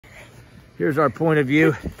Here's our point of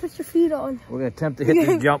view. Put your feet on. We're gonna attempt to hit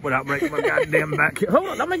this jump without breaking my goddamn back. Hold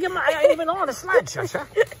on, let me get my, I ain't even on the sled, Shasha.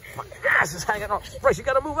 My ass is hanging on. Bryce, you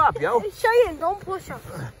gotta move up, yo. Hey, Cheyenne, don't push up.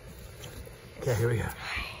 Okay, here we go.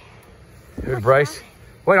 Here's Bryce.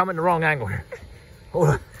 Wait, I'm in the wrong angle here. Hold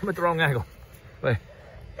on, I'm at the wrong angle. Wait.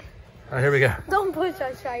 All right, here we go. Don't push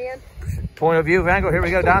us, Cheyenne. Point of view, angle. Here we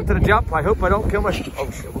go, down to the jump. I hope I don't kill my... Oh,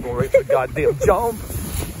 shit, we're going right for the goddamn jump.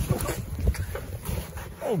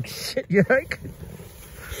 Oh, shit, you think?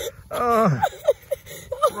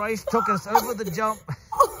 Bryce took us over the jump,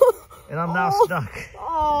 and I'm now stuck.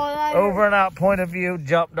 Oh, Over and out, point of view,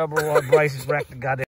 jump number 1. Bryce is wrecked the goddamn...